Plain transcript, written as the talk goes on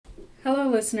Hello,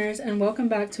 listeners, and welcome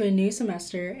back to a new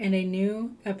semester and a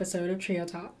new episode of Trio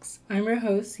Talks. I'm your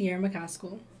host, Sierra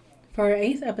McCaskill. For our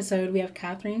 8th episode, we have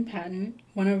Catherine Patton,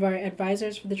 one of our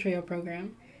advisors for the Trio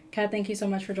program. Kat, thank you so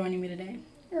much for joining me today.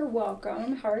 You're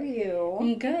welcome. How are you?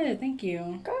 I'm good, thank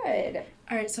you. Good.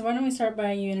 All right, so why don't we start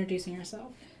by you introducing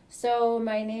yourself? So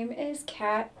my name is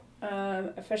Kat,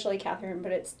 officially Catherine,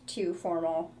 but it's too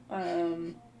formal.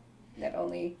 That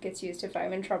only gets used if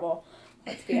I'm in trouble,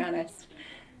 let's be honest.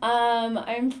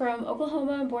 I'm from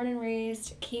Oklahoma, born and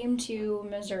raised, came to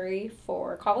Missouri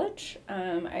for college.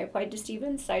 I applied to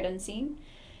Stevens, sight unseen,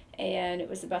 and it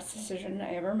was the best decision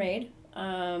I ever made.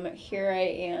 Here I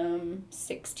am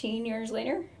 16 years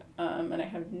later, and I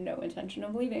have no intention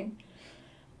of leaving.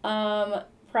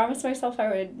 Promised myself I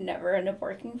would never end up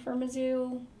working for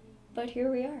Mizzou, but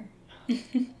here we are.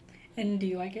 And do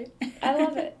you like it? I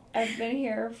love it. I've been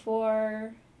here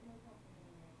for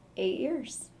 8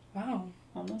 years. Wow.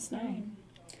 Almost 9.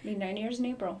 It'll be 9 years in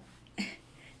April.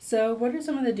 So what are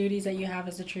some of the duties that you have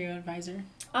as a Trio advisor?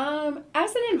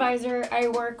 As an advisor, I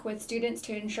work with students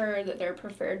to ensure that they're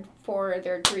prepared for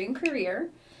their dream career.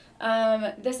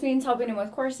 This means helping them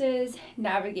with courses,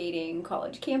 navigating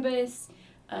college campus,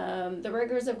 the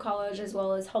rigors of college, as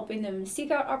well as helping them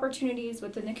seek out opportunities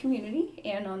within the community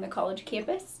and on the college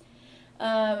campus.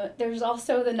 There's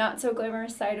also the not so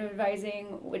glamorous side of advising,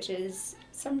 which is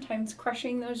sometimes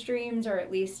crushing those dreams, or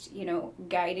at least,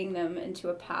 guiding them into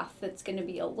a path that's going to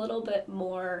be a little bit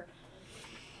more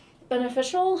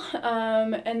beneficial,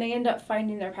 and they end up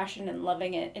finding their passion and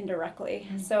loving it indirectly.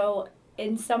 Mm-hmm. So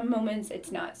in some moments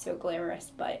it's not so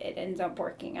glamorous, but it ends up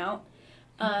working out.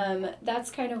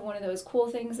 That's kind of one of those cool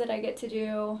things that I get to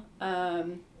do.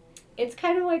 It's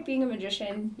kind of like being a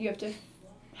magician. You have to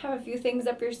have a few things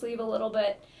up your sleeve a little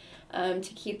bit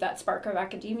to keep that spark of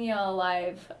academia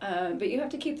alive, but you have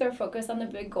to keep their focus on the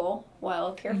big goal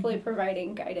while carefully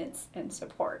providing guidance and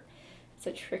support. It's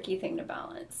a tricky thing to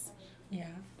balance.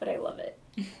 Yeah. But I love it.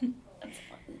 That's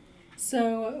fun.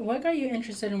 So what got you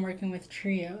interested in working with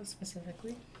Trio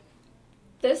specifically?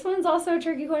 This one's also a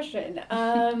tricky question.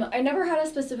 I never had a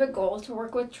specific goal to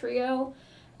work with Trio.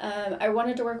 I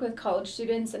wanted to work with college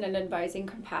students in an advising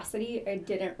capacity. I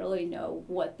didn't really know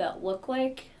what that looked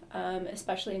like,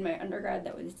 especially in my undergrad.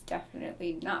 That was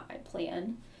definitely not my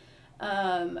plan.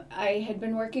 I had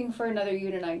been working for another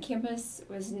Unit campus,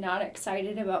 was not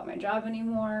excited about my job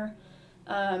anymore.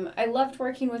 I loved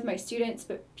working with my students,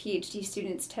 but PhD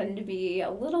students tend to be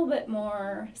a little bit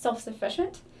more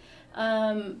self-sufficient.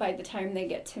 By the time they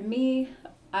get to me,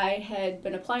 I had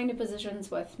been applying to positions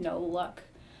with no luck.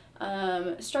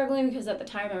 Struggling because at the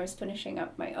time I was finishing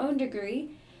up my own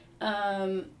degree.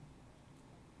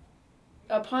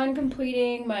 Upon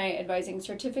completing my advising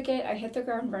certificate, I hit the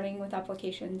ground running with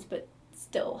applications, but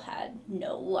still had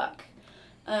no luck.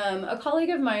 A colleague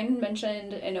of mine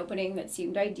mentioned an opening that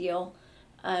seemed ideal.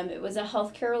 It was a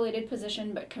healthcare-related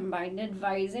position, but combined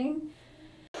advising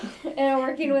and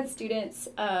working with students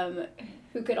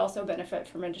who could also benefit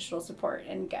from additional support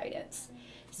and guidance.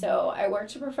 So I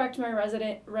worked to perfect my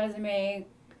resume.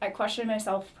 I questioned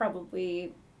myself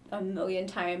probably a million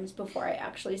times before I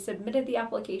actually submitted the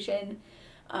application,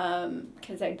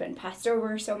 because I'd been passed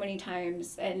over so many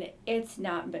times, and it's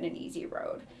not been an easy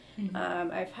road.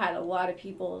 Mm-hmm. I've had a lot of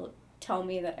people tell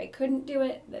me that I couldn't do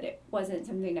it, that it wasn't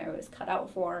something I was cut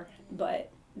out for,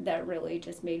 but that really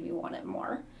just made me want it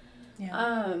more.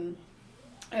 Yeah.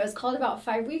 I was called about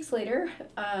 5 weeks later,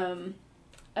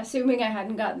 assuming I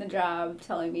hadn't gotten the job,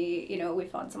 telling me, we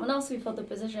found someone else, we filled the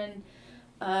position,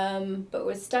 but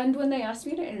was stunned when they asked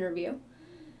me to interview.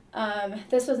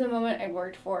 This was the moment I'd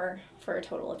worked for a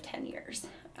total of 10 years.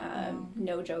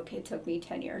 No joke, it took me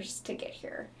 10 years to get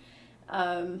here.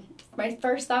 My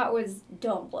first thought was,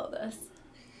 don't blow this.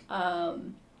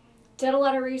 Did a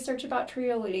lot of research about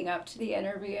Trio leading up to the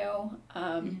interview.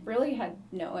 Really had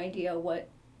no idea what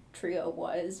Trio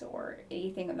was or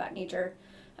anything of that nature.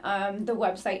 The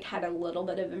website had a little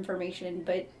bit of information,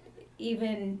 but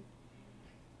even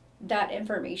that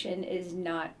information is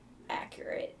not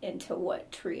accurate into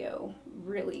what Trio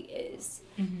really is.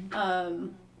 Mm-hmm.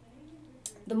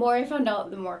 The more I found out,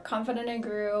 the more confident I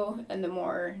grew, and the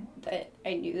more that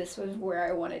I knew this was where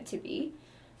I wanted to be.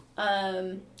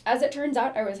 As it turns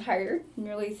out, I was hired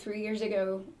nearly 3 years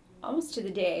ago, almost to the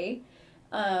day.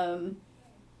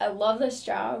 I love this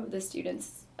job. The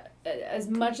students, as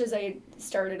much as I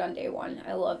started on day one,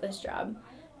 I love this job.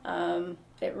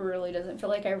 It really doesn't feel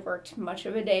like I've worked much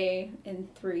of a day in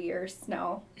 3 years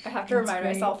now. I have to remind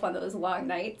myself on those long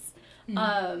nights.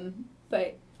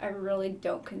 But I really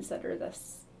don't consider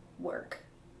this work.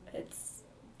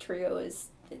 Trio is,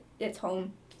 it's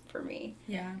home for me.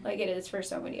 Yeah. Like it is for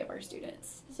so many of our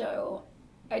students. So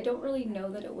I don't really know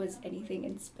that it was anything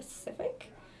in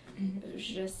specific. Mm-hmm.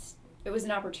 It was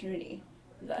an opportunity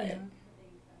that,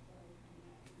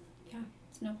 Yeah.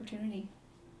 it's an opportunity.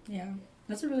 Yeah.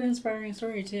 That's a really inspiring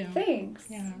story, too. Thanks.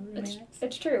 Yeah, really nice.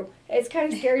 It's true. It's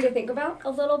kind of scary to think about a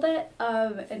little bit,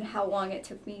 and how long it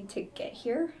took me to get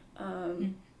here.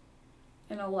 And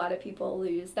a lot of people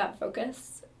lose that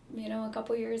focus, a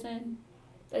couple years in.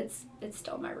 It's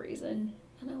still my reason,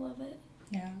 and I love it.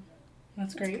 Yeah,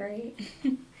 that's great. It's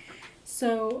great.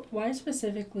 So, why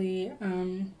specifically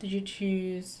did you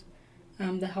choose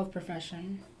the health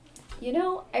profession?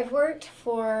 I've worked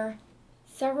for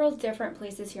several different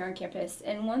places here on campus,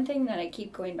 and one thing that I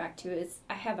keep going back to is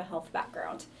I have a health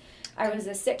background. I was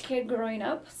a sick kid growing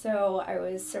up, so I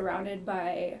was surrounded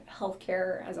by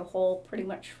healthcare as a whole pretty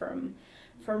much from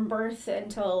birth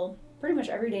until pretty much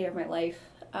every day of my life.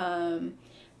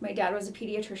 My dad was a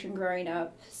pediatrician growing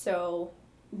up, so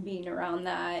being around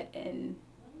that and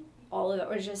all of that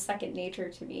was just second nature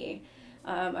to me.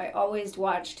 I always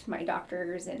watched my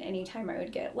doctors, and anytime I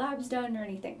would get labs done or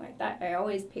anything like that, I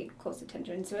always paid close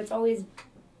attention. So it's always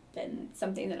been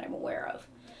something that I'm aware of.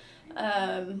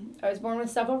 I was born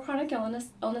with several chronic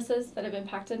illnesses that have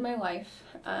impacted my life.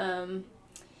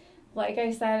 Like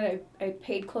I said, I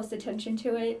paid close attention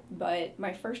to it, but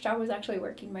my first job was actually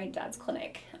working my dad's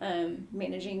clinic,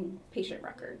 managing patient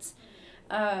records.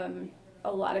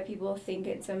 A lot of people think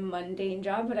it's a mundane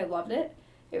job, but I loved it.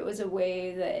 It was a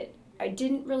way that I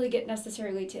didn't really get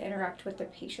necessarily to interact with the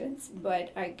patients,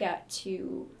 but I got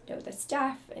to know the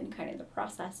staff and kind of the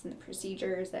process and the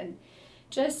procedures, and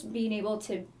just being able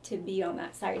to be on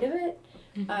that side of it.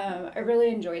 I really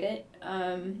enjoyed it.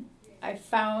 I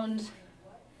found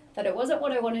that it wasn't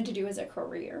what I wanted to do as a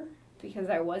career, because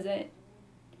I wasn't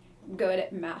good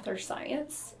at math or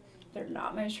science. They're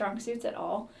not my strong suits at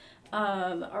all.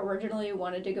 Originally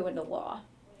wanted to go into law.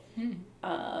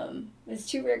 It's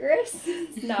too rigorous.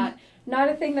 It's not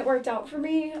a thing that worked out for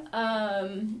me.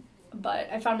 But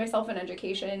I found myself in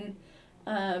education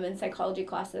and psychology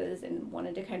classes and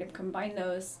wanted to kind of combine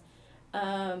those.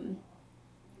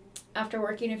 After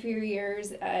working a few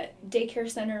years at daycare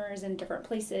centers and different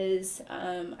places,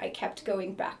 I kept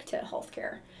going back to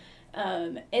healthcare.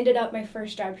 Ended up my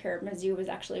first job here at Mizzou was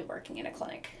actually working in a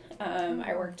clinic.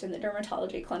 I worked in the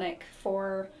dermatology clinic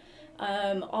for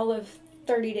all of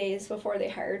 30 days before they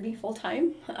hired me full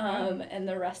time, and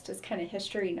the rest is kind of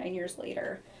history 9 years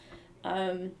later.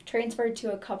 Transferred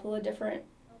to a couple of different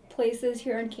places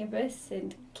here on campus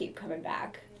and keep coming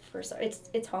back.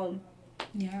 It's home.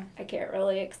 Yeah. I can't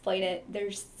really explain it.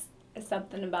 There's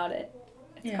something about it.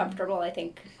 It's comfortable, I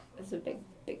think, is a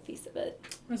big piece of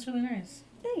it. That's really nice.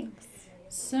 Thanks.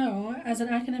 So, as an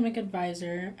academic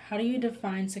advisor, how do you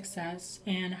define success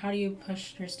and how do you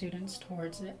push your students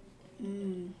towards it?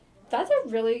 That's a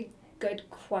really good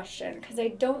question, because I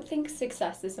don't think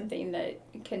success is something that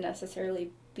can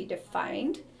necessarily be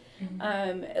defined.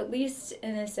 At least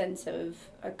in a sense of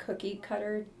a cookie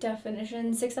cutter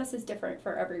definition. Success is different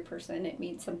for every person. It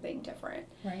means something different.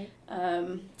 Right.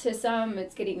 To some,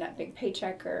 it's getting that big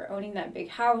paycheck or owning that big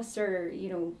house or,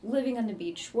 living on the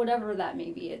beach, whatever that may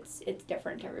be. It's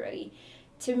different to everybody.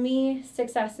 To me,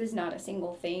 success is not a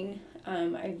single thing.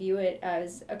 I view it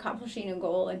as accomplishing a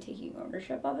goal and taking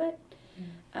ownership of it.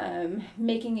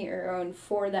 Making it your own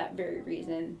for that very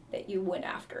reason that you went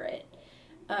after it.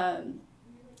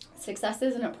 Success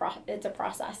isn't it's a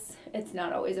process. It's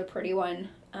not always a pretty one.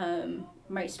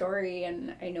 My story,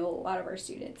 and I know a lot of our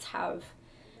students have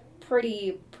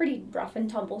pretty rough and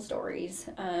tumble stories,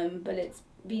 but it's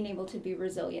being able to be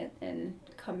resilient and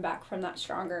come back from that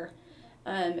stronger,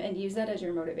 and use that as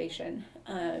your motivation,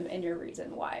 and your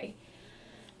reason why.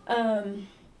 A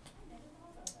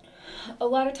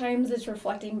lot of times it's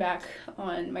reflecting back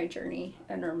on my journey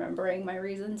and remembering my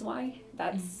reasons why.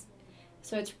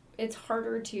 So it's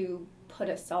harder to put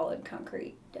a solid,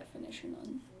 concrete definition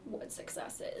on what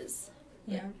success is.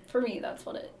 Yeah. For me, that's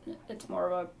what it's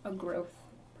more of a growth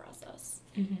process.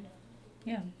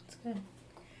 Yeah, that's good.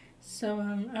 So,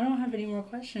 I don't have any more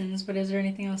questions, but is there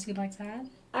anything else you'd like to add?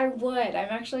 I would. I'm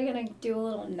actually going to do a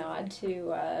little nod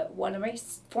to one of my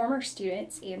former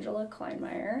students, Angela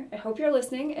Kleinmeyer. I hope you're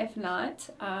listening. If not,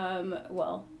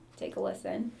 well, take a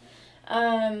listen.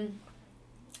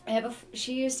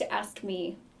 She used to ask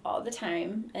me all the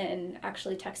time, and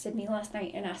actually texted me last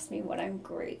night and asked me what I'm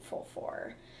grateful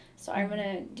for. So I'm going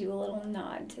to do a little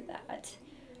nod to that.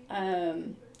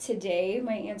 Today,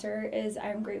 my answer is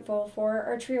I'm grateful for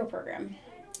our TRIO program.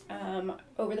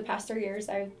 Over the past 3 years,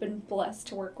 I've been blessed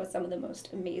to work with some of the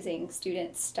most amazing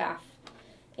students, staff,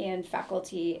 and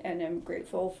faculty, and I'm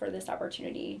grateful for this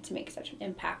opportunity to make such an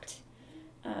impact,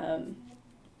 and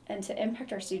to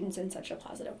impact our students in such a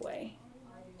positive way.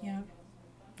 Yeah,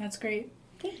 that's great.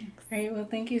 Thanks. All right, well,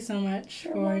 thank you so much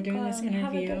You're for doing this welcome.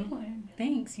 interview. Have a good one.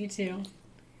 Thanks, you too.